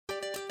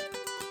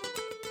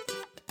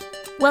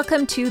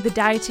Welcome to the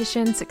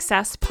Dietitian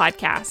Success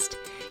Podcast.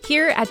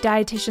 Here at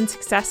Dietitian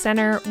Success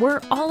Center, we're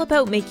all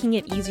about making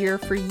it easier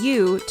for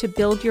you to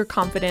build your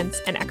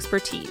confidence and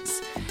expertise.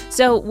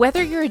 So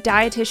whether you're a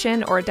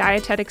dietitian or a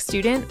dietetic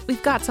student,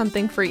 we've got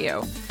something for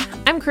you.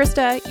 I'm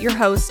Krista, your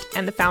host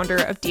and the founder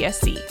of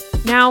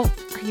DSC. Now,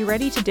 are you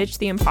ready to ditch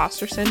the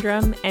imposter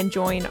syndrome and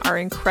join our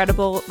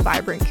incredible,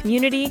 vibrant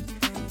community?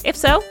 If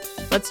so,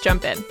 let's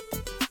jump in.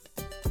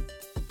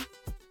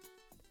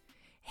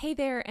 Hey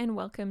there, and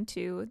welcome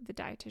to the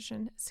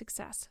Dietitian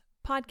Success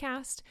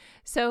Podcast.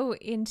 So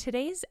in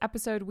today's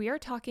episode, we are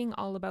talking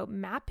all about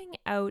mapping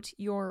out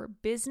your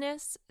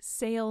business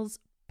sales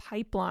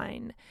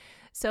pipeline.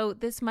 So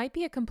this might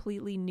be a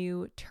completely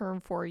new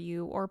term for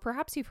you, or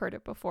perhaps you've heard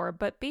it before,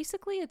 but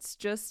basically it's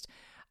just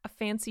a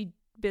fancy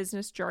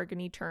business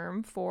jargony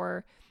term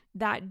for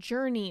that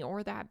journey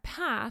or that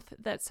path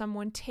that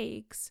someone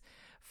takes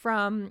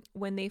from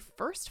when they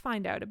first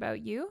find out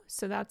about you.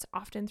 So that's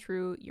often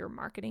through your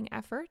marketing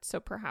efforts. So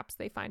perhaps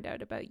they find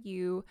out about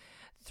you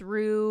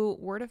through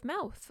word of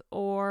mouth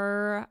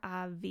or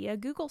via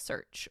Google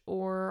search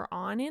or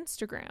on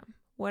Instagram,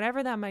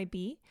 whatever that might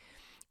be.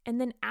 And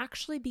then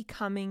actually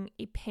becoming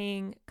a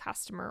paying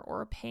customer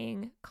or a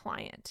paying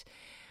client.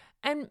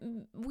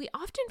 And we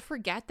often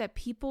forget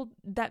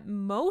that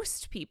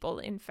most people,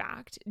 in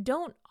fact,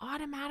 don't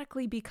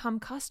automatically become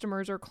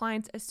customers or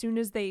clients as soon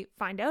as they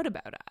find out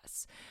about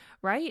us,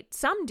 right?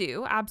 Some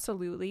do,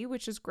 absolutely,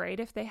 which is great.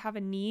 If they have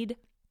a need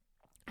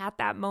at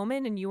that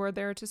moment and you are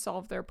there to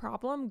solve their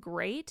problem,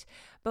 great.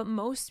 But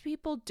most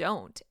people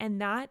don't. And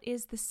that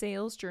is the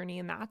sales journey.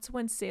 And that's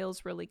when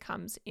sales really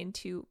comes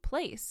into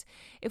place.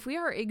 If we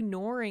are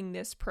ignoring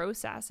this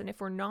process and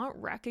if we're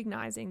not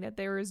recognizing that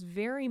there is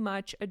very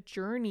much a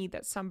journey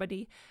that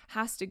somebody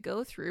has to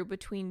go through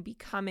between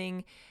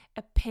becoming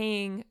a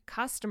paying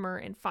customer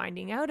and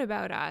finding out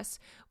about us,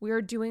 we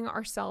are doing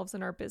ourselves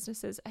and our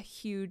businesses a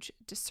huge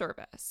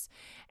disservice.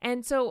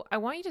 And so I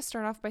want you to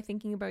start off by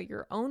thinking about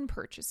your own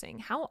purchasing.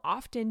 How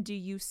often do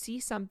you see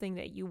something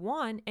that you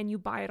want and you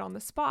buy it on the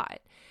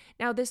spot?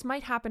 Now, this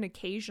might happen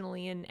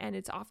occasionally and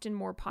it's often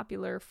more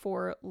popular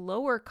for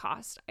lower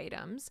cost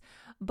items,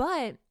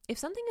 but if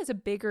something is a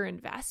bigger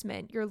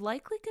investment, you're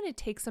likely going to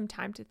take some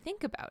time to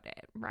think about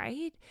it,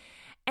 right?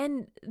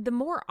 And the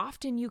more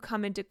often you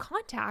come into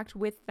contact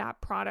with that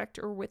product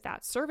or with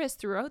that service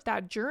throughout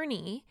that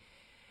journey,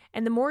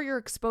 and the more you're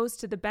exposed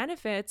to the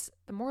benefits,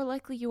 the more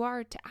likely you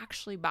are to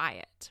actually buy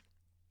it.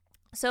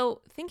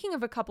 So thinking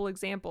of a couple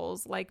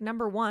examples, like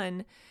number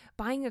one,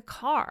 buying a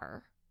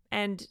car,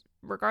 and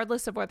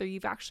regardless of whether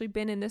you've actually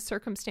been in this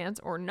circumstance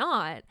or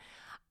not,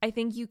 I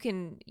think you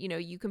can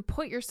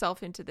put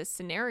yourself into this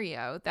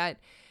scenario that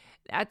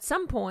at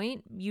some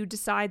point, you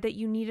decide that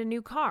you need a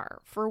new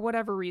car for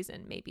whatever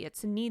reason. Maybe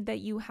it's a need that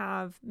you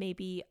have.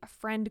 Maybe a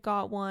friend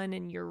got one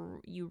and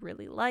you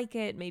really like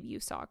it. Maybe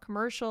you saw a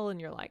commercial and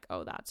you're like,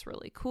 oh, that's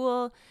really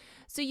cool.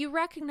 So you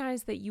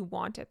recognize that you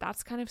want it.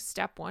 That's kind of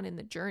step one in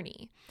the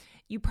journey.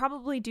 You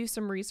probably do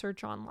some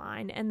research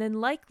online and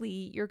then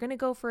likely you're going to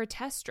go for a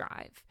test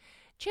drive.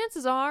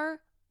 Chances are,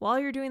 while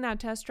you're doing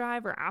that test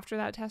drive or after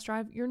that test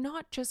drive, you're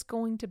not just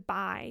going to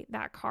buy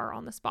that car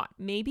on the spot.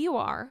 Maybe you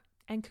are.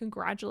 And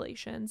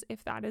congratulations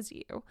if that is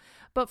you.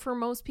 But for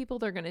most people,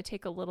 they're going to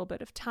take a little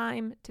bit of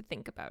time to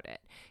think about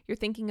it. You're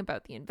thinking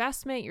about the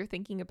investment. You're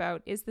thinking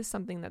about, is this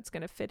something that's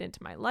going to fit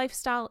into my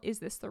lifestyle? Is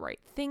this the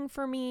right thing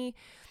for me?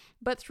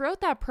 But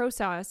throughout that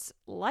process,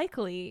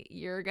 likely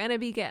you're going to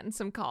be getting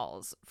some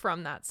calls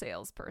from that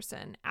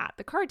salesperson at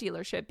the car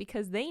dealership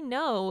because they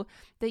know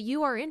that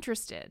you are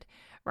interested,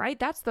 right?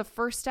 That's the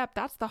first step.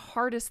 That's the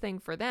hardest thing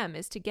for them,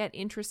 is to get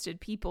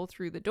interested people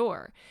through the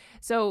door.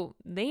 So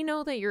they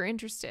know that you're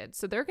interested.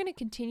 So they're going to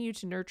continue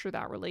to nurture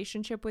that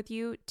relationship with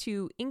you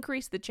to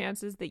increase the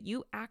chances that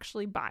you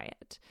actually buy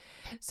it.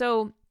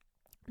 So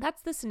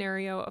that's the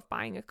scenario of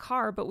buying a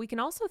car, but we can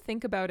also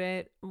think about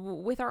it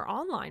with our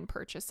online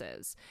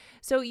purchases.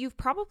 So you've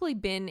probably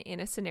been in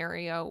a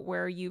scenario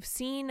where you've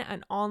seen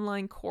an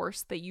online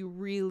course that you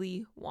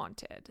really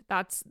wanted.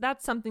 That's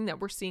something that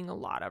we're seeing a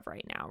lot of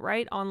right now,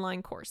 right?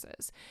 Online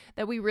courses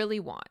that we really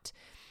want.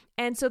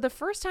 And so the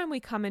first time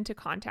we come into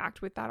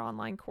contact with that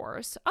online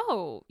course,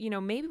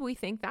 maybe we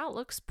think that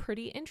looks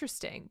pretty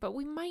interesting, but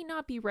we might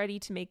not be ready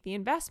to make the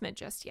investment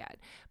just yet,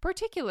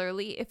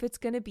 particularly if it's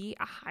going to be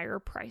a higher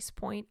price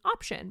point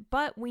option.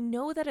 But we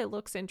know that it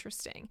looks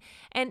interesting,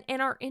 and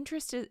our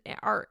interest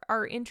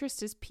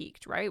is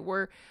piqued, right?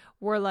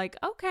 We're like,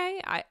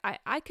 okay,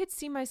 I could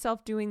see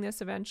myself doing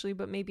this eventually,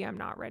 but maybe I'm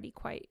not ready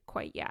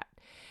quite yet.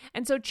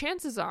 And so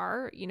chances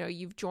are,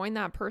 you've joined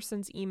that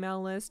person's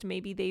email list.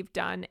 Maybe they've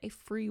done a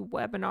free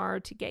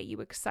webinar to get you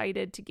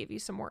excited, to give you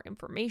some more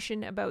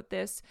information about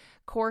this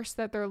course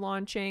that they're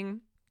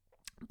launching.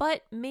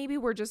 But maybe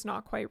we're just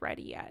not quite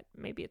ready yet.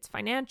 Maybe it's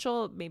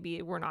financial,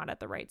 maybe we're not at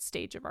the right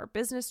stage of our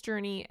business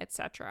journey,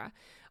 etc.,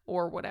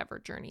 or whatever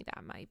journey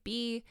that might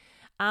be.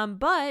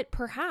 But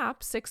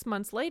perhaps 6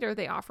 months later,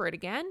 they offer it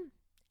again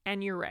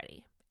and you're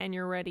ready. and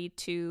you're ready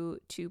to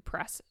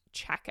press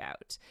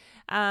checkout.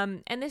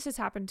 And this has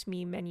happened to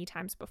me many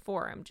times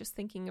before. I'm just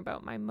thinking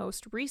about my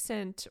most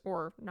recent,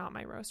 or not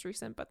my most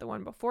recent, but the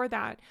one before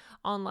that,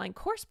 online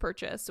course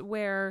purchase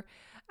where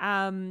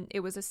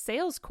it was a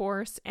sales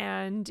course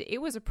and it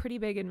was a pretty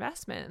big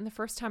investment. And the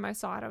first time I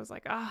saw it, I was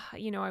like,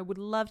 I would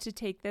love to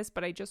take this,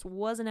 but I just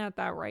wasn't at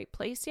that right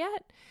place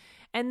yet.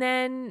 And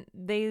then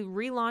they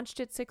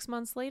relaunched it 6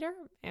 months later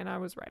and I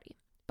was ready.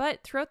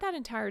 But throughout that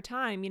entire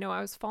time, I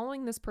was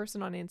following this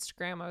person on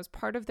Instagram. I was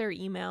part of their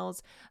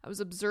emails. I was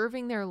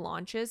observing their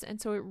launches.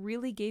 And so it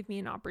really gave me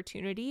an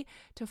opportunity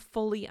to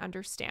fully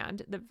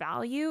understand the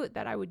value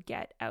that I would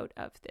get out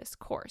of this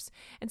course.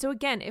 And so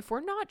again, if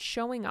we're not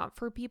showing up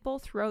for people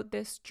throughout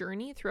this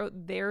journey,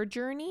 throughout their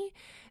journey,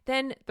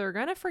 then they're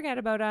going to forget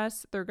about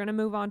us. They're going to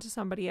move on to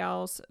somebody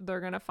else. They're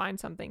going to find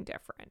something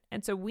different.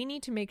 And so we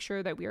need to make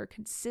sure that we are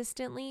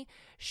consistently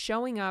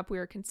showing up. We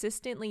are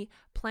consistently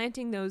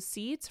planting those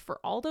seeds for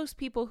all those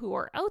people who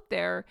are out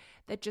there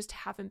that just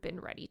haven't been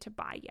ready to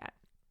buy yet.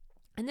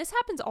 And this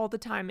happens all the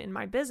time in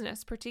my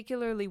business,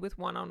 particularly with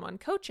one-on-one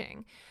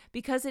coaching,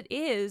 because it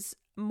is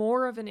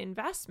more of an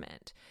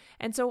investment.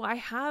 And so I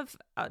have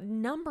a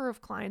number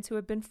of clients who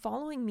have been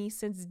following me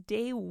since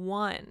day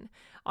one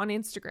on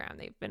Instagram.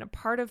 They've been a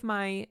part of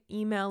my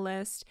email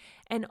list,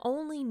 and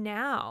only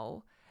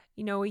now,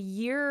 a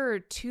year or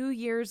 2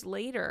 years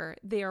later,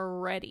 they are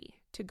ready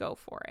to go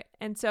for it.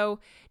 And so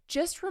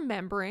just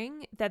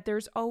remembering that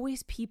there's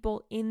always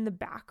people in the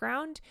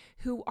background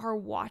who are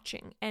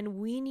watching, and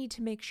we need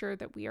to make sure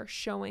that we are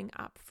showing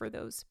up for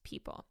those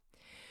people.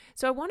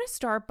 So I want to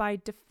start by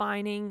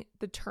defining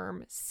the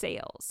term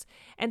sales.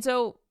 And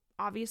so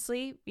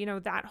obviously,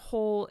 that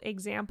whole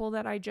example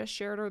that I just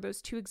shared, or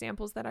those 2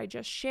 examples that I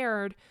just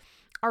shared,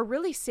 are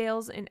really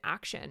sales in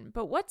action.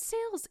 But what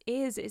sales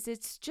is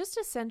it's just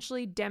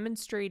essentially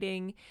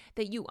demonstrating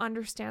that you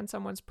understand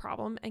someone's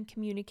problem and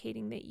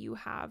communicating that you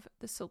have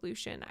the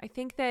solution. I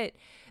think that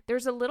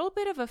there's a little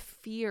bit of a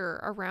fear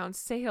around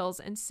sales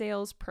and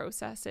sales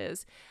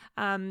processes.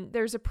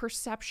 There's a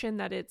perception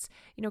that it's,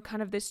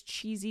 kind of this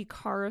cheesy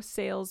car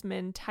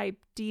salesman type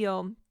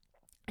deal.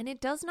 And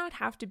it does not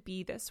have to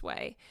be this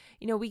way.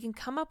 We can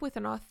come up with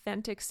an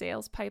authentic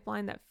sales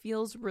pipeline that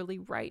feels really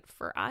right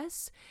for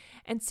us.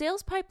 And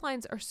sales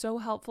pipelines are so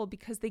helpful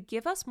because they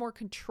give us more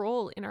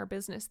control in our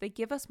business. They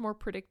give us more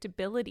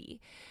predictability.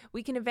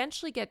 We can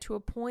eventually get to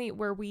a point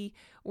where we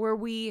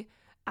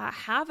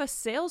have a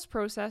sales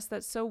process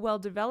that's so well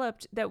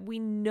developed that we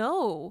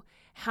know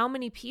how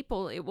many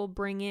people it will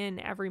bring in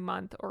every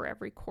month or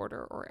every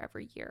quarter or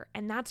every year.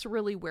 And that's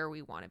really where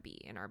we want to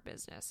be in our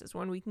business, is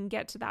when we can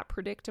get to that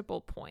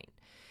predictable point.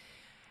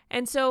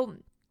 And so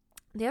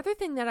the other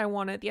term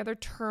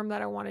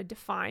that I want to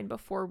define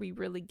before we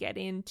really get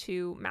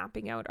into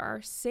mapping out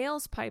our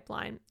sales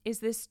pipeline is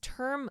this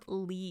term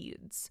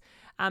leads.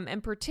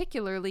 And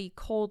particularly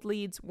cold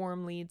leads,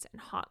 warm leads,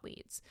 and hot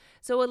leads.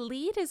 So a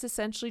lead is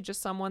essentially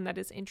just someone that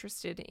is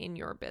interested in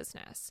your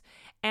business.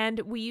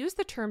 And we use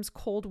the terms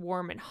cold,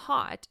 warm, and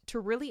hot to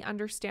really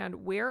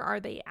understand where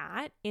are they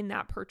at in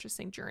that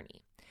purchasing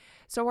journey.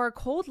 So our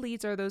cold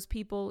leads are those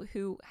people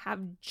who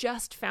have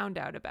just found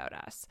out about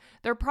us.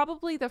 They're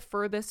probably the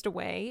furthest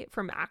away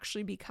from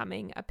actually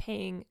becoming a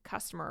paying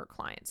customer or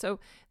client. So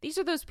these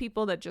are those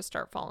people that just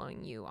start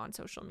following you on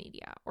social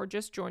media or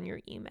just join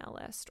your email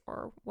list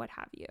or what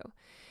have you.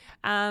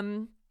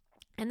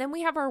 And then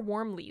we have our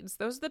warm leads.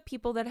 Those are the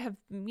people that have,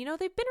 they've been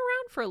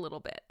around for a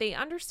little bit. They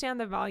understand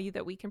the value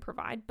that we can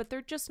provide, but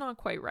they're just not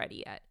quite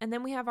ready yet. And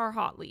then we have our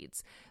hot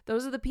leads.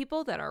 Those are the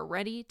people that are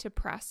ready to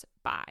press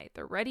buy.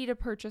 They're ready to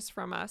purchase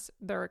from us.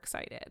 They're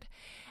excited.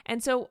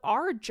 And so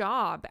our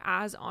job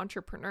as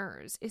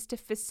entrepreneurs is to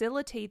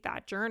facilitate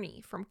that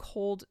journey from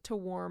cold to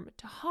warm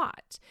to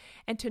hot,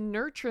 and to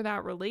nurture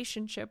that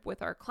relationship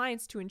with our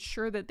clients to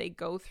ensure that they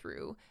go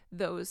through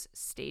those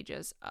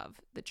stages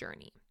of the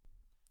journey.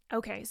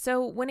 Okay,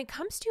 so when it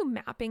comes to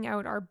mapping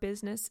out our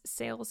business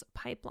sales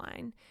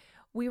pipeline,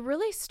 we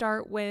really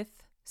start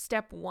with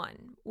step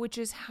 1, which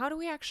is how do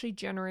we actually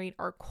generate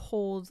our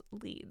cold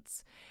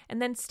leads?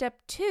 And then step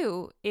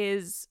 2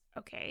 is,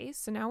 okay,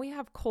 so now we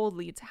have cold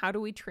leads. How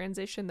do we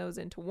transition those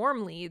into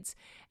warm leads?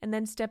 And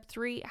then step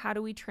 3, how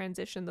do we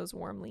transition those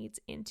warm leads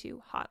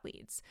into hot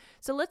leads?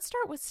 So let's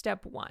start with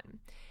step 1.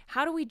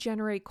 How do we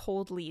generate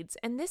cold leads?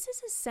 And this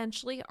is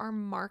essentially our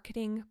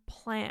marketing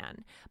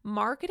plan.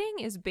 Marketing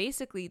is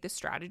basically the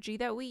strategy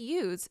that we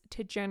use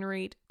to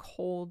generate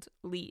cold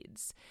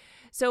leads.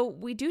 So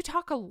we do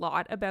talk a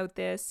lot about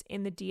this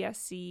in the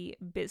DSC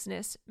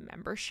business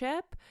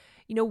membership.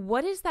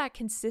 What is that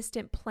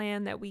consistent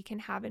plan that we can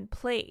have in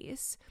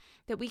place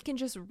that we can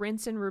just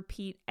rinse and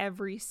repeat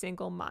every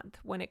single month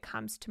when it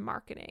comes to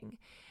marketing?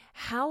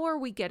 How are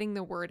we getting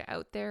the word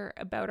out there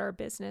about our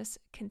business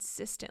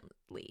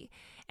consistently?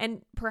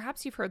 And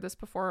perhaps you've heard this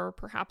before, or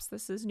perhaps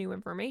this is new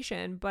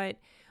information, but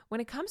when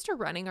it comes to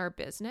running our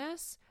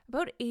business,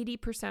 about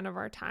 80% of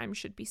our time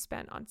should be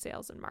spent on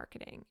sales and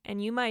marketing.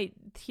 And you might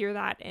hear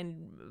that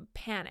and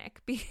panic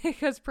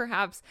because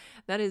perhaps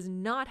that is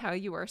not how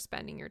you are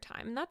spending your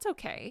time. And that's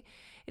okay.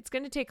 It's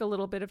going to take a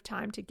little bit of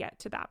time to get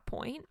to that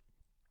point.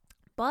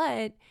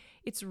 But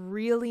it's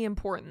really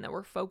important that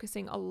we're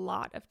focusing a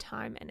lot of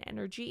time and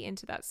energy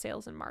into that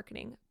sales and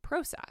marketing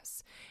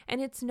process.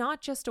 And it's not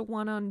just a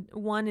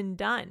one-on-one and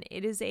done.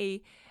 It is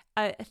a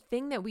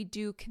thing that we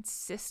do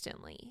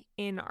consistently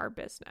in our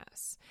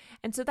business.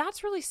 And so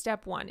that's really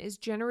step one, is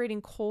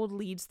generating cold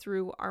leads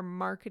through our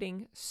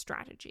marketing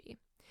strategy.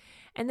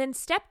 And then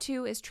step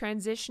two is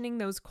transitioning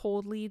those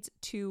cold leads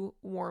to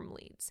warm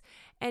leads.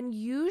 And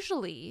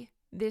usually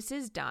this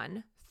is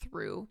done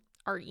through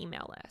our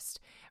email list.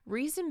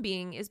 Reason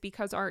being is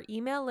because our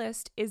email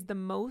list is the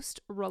most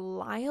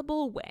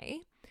reliable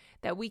way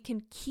that we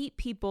can keep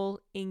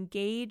people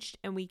engaged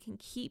and we can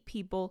keep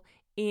people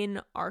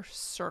in our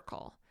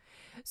circle.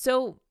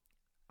 So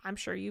I'm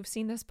sure you've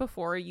seen this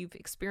before. You've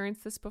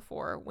experienced this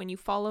before. When you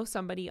follow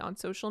somebody on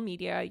social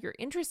media, you're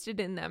interested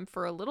in them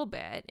for a little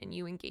bit and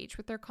you engage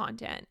with their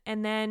content.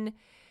 And then,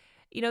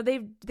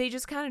 they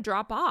just kind of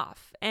drop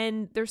off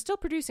and they're still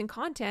producing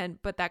content,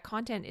 but that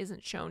content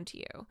isn't shown to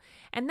you.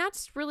 And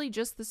that's really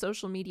just the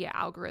social media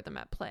algorithm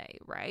at play,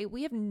 right?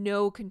 We have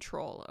no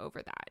control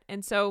over that.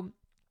 And so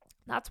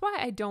that's why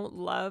I don't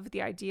love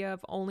the idea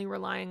of only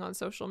relying on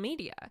social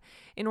media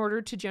in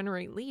order to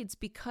generate leads,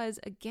 because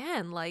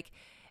again,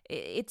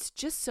 it's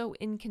just so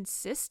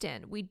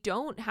inconsistent. We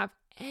don't have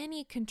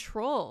any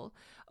control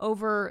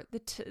over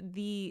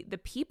the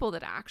people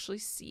that actually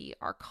see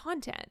our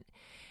content.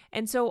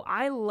 And so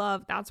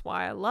that's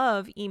why I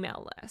love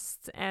email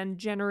lists and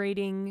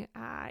generating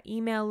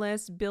email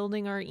lists,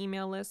 building our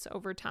email lists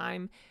over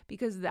time,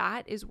 because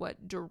that is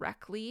what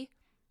directly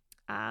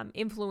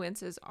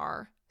influences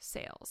our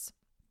sales.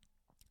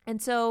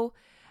 And so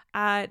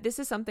this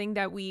is something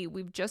that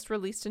we've just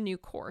released a new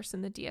course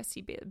in the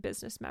DSC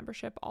business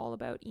membership all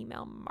about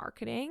email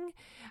marketing,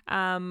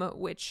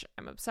 which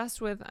I'm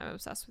obsessed with. I'm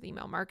obsessed with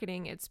email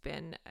marketing. It's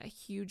been a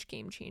huge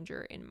game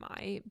changer in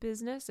my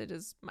business. It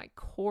is my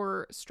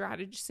core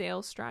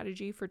sales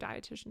strategy for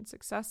Dietitian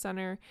Success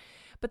Center.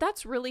 But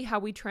that's really how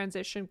we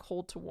transition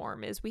cold to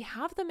warm, is we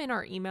have them in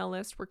our email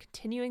list. We're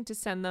continuing to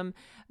send them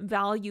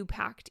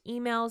value-packed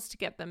emails to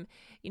get them,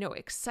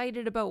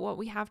 excited about what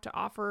we have to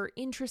offer,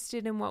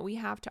 interested in what we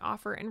have to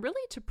offer, and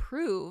really to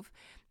prove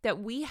that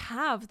we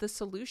have the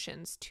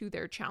solutions to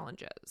their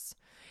challenges.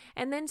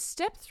 And then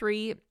step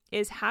 3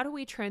 is, how do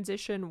we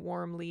transition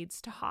warm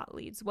leads to hot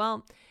leads?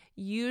 Well,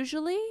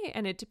 usually,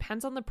 and it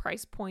depends on the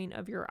price point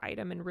of your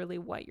item and really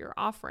what you're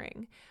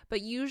offering,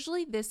 but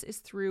usually this is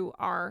through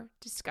our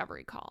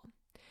discovery call.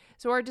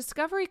 So our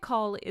discovery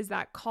call is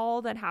that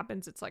call that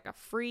happens. It's like a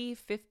free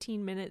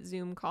 15-minute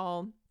Zoom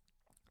call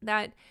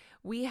that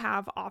we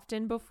have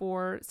often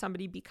before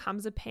somebody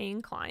becomes a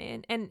paying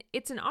client. And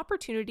it's an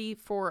opportunity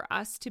for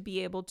us to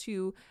be able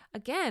to,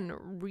 again,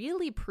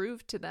 really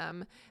prove to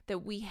them that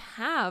we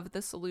have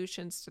the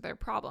solutions to their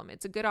problem.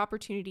 It's a good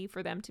opportunity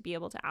for them to be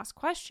able to ask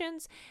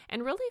questions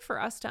and really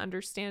for us to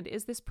understand,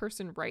 is this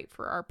person right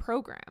for our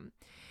program?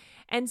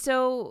 And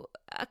so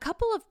a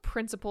couple of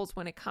principles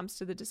when it comes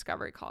to the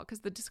discovery call,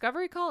 because the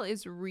discovery call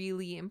is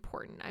really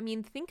important. I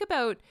mean, think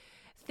about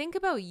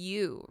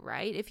you,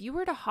 right? If you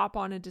were to hop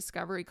on a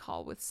discovery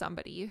call with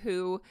somebody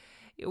who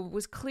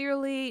was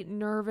clearly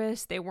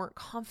nervous, they weren't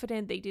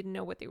confident, they didn't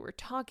know what they were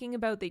talking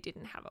about, they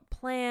didn't have a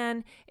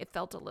plan, it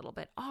felt a little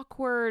bit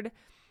awkward,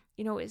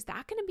 is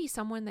that going to be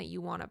someone that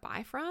you want to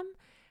buy from?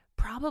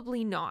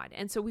 Probably not.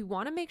 And so we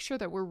want to make sure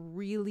that we're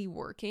really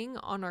working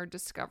on our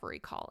discovery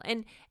call.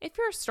 And if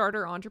you're a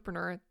starter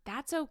entrepreneur,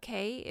 that's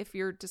okay if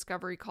your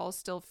discovery call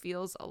still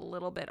feels a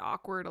little bit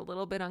awkward, a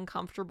little bit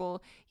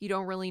uncomfortable, you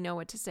don't really know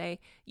what to say.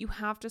 You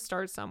have to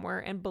start somewhere.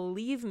 And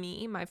believe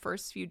me, my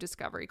first few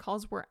discovery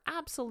calls were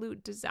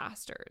absolute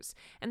disasters.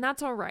 And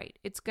that's all right.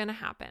 It's going to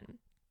happen.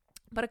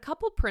 But a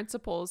couple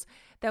principles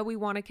that we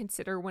want to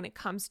consider when it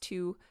comes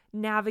to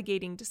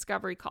navigating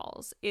discovery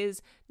calls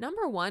is,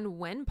 number one,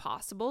 when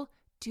possible,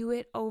 do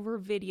it over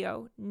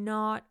video,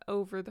 not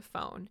over the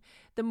phone.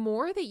 The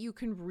more that you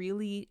can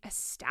really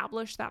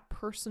establish that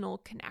personal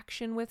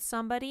connection with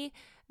somebody,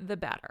 the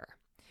better.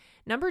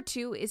 Number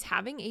 2 is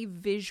having a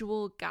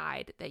visual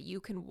guide that you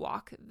can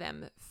walk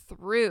them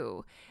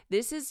through.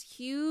 This is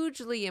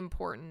hugely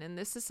important, and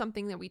this is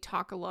something that we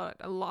talk a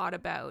lot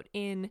about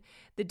in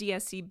the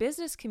DSC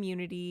business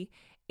community,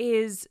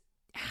 is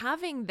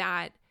having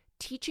that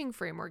teaching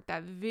framework,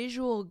 that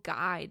visual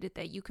guide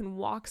that you can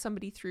walk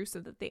somebody through so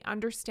that they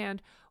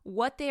understand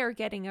what they are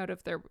getting out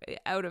of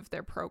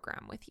their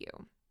program with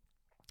you.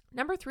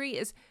 Number 3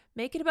 is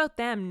make it about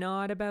them,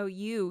 not about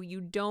you.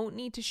 You don't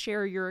need to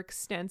share your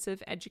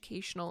extensive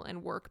educational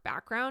and work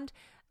background.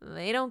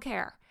 They don't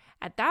care.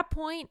 At that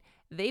point,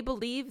 they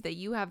believe that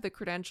you have the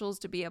credentials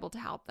to be able to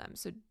help them.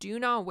 So do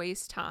not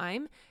waste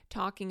time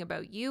talking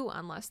about you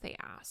unless they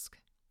ask.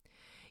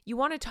 You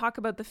want to talk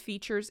about the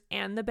features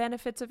and the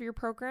benefits of your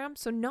program.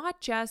 So not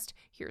just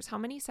here's how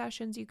many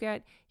sessions you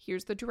get,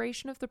 here's the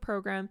duration of the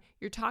program.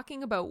 You're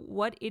talking about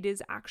what it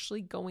is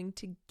actually going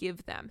to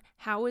give them.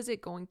 How is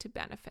it going to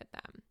benefit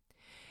them?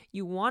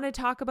 You want to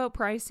talk about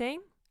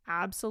pricing.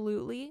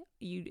 Absolutely.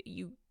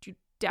 You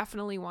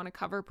definitely want to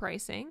cover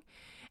pricing.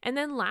 And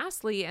then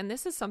lastly, and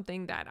this is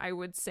something that I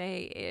would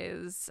say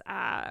is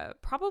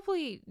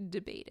probably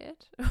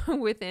debated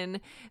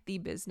within the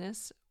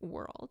business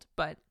world,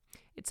 but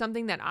it's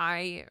something that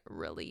I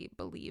really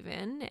believe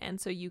in. And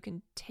so you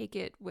can take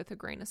it with a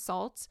grain of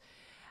salt.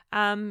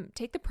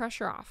 Take the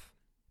pressure off.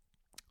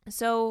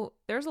 So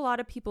there's a lot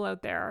of people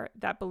out there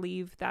that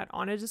believe that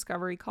on a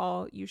discovery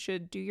call, you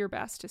should do your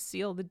best to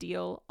seal the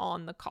deal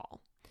on the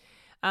call.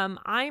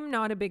 I'm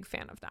not a big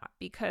fan of that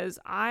because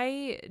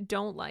I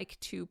don't like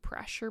to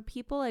pressure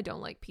people. I don't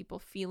like people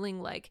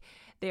feeling like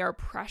they are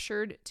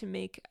pressured to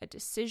make a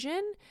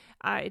decision.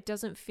 It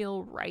doesn't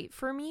feel right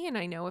for me. And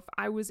I know if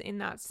I was in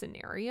that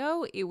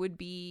scenario, it would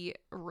be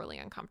really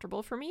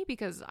uncomfortable for me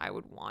because I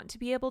would want to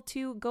be able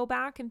to go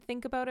back and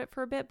think about it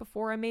for a bit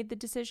before I made the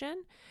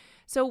decision.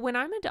 So when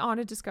I'm on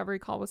a discovery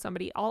call with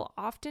somebody, I'll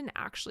often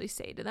actually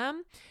say to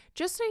them,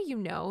 just so you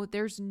know,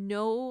 there's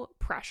no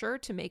pressure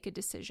to make a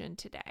decision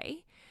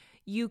today.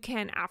 You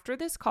can, after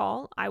this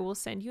call, I will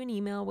send you an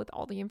email with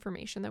all the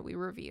information that we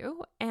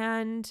review,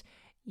 and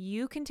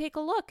you can take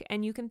a look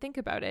and you can think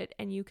about it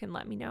and you can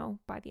let me know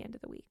by the end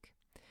of the week.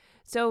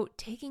 So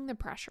taking the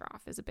pressure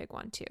off is a big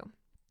one too.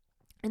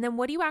 And then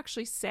what do you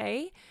actually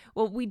say?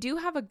 Well, we do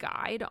have a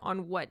guide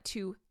on what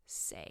to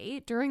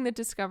say during the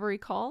discovery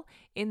call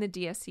in the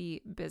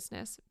DSC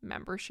business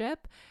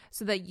membership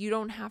so that you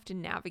don't have to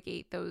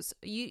navigate those.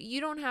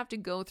 You don't have to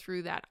go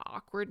through that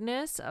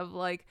awkwardness of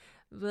like,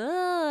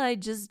 I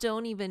just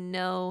don't even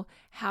know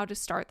how to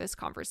start this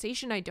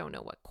conversation. I don't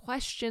know what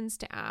questions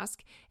to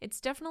ask.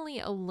 It's definitely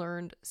a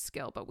learned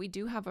skill, but we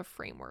do have a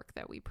framework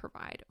that we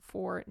provide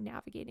for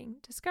navigating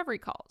discovery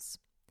calls.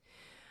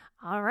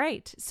 All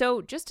right.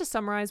 So just to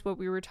summarize what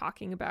we were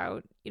talking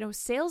about,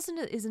 sales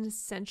is an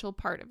essential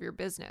part of your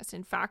business.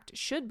 In fact,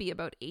 should be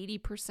about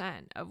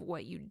 80% of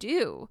what you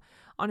do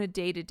on a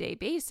day-to-day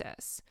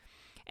basis.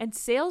 And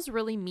sales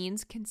really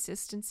means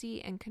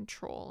consistency and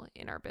control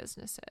in our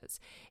businesses.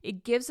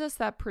 It gives us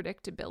that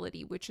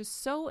predictability, which is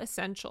so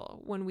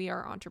essential when we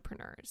are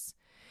entrepreneurs.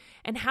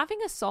 And having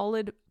a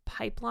solid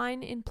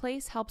pipeline in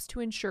place helps to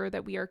ensure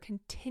that we are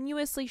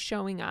continuously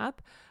showing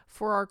up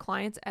for our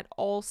clients at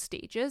all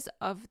stages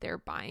of their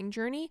buying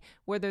journey,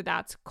 whether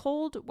that's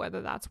cold,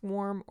 whether that's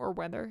warm, or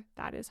whether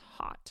that is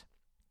hot.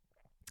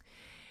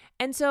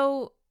 And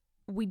so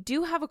we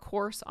do have a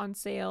course on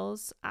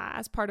sales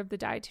as part of the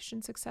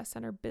Dietitian Success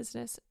Center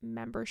business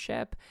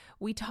membership.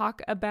 We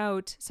talk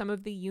about some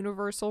of the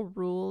universal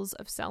rules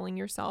of selling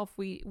yourself.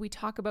 We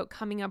talk about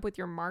coming up with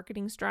your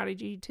marketing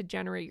strategy to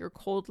generate your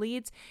cold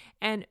leads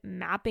and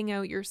mapping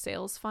out your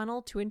sales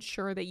funnel to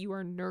ensure that you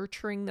are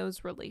nurturing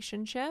those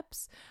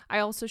relationships. I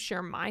also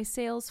share my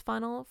sales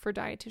funnel for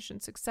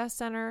Dietitian Success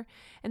Center.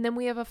 And then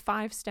we have a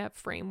 5-step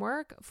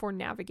framework for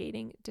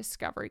navigating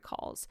discovery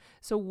calls.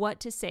 So what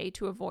to say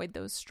to avoid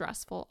those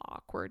stressful,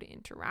 awkward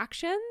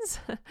interactions.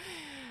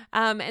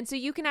 And so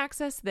you can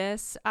access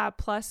this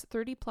plus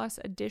 30 plus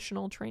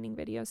additional training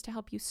videos to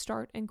help you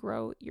start and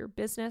grow your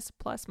business,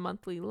 plus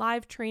monthly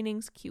live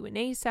trainings,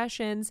 Q&A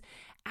sessions,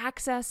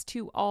 access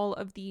to all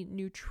of the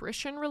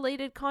nutrition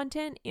related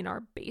content in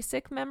our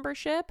basic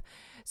membership.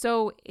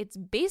 So it's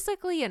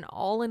basically an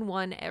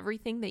all-in-one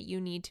everything that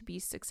you need to be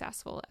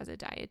successful as a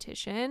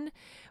dietitian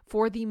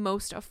for the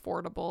most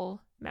affordable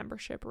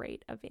membership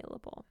rate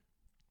available.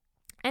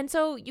 And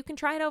so you can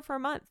try it out for a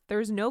month.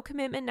 There's no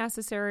commitment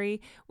necessary.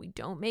 We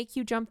don't make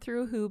you jump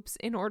through hoops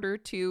in order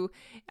to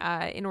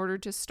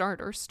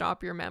start or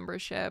stop your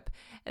membership.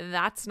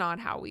 That's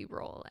not how we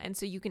roll. And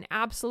so you can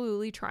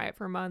absolutely try it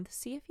for a month.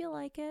 See if you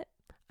like it.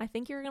 I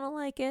think you're going to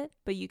like it,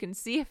 but you can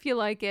see if you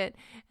like it.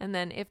 And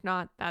then if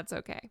not, that's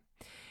okay.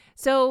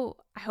 So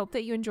I hope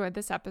that you enjoyed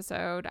this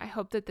episode. I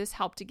hope that this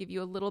helped to give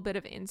you a little bit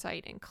of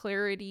insight and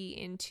clarity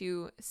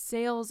into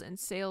sales and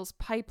sales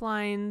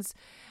pipelines.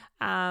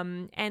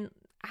 And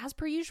as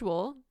per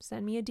usual,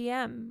 send me a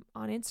DM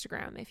on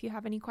Instagram if you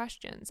have any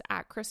questions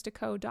at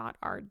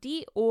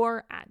kristaco.rd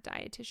or at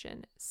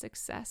Dietitian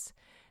Success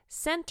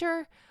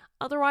Center.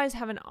 Otherwise,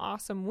 have an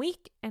awesome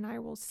week, and I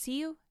will see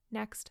you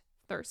next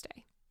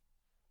Thursday.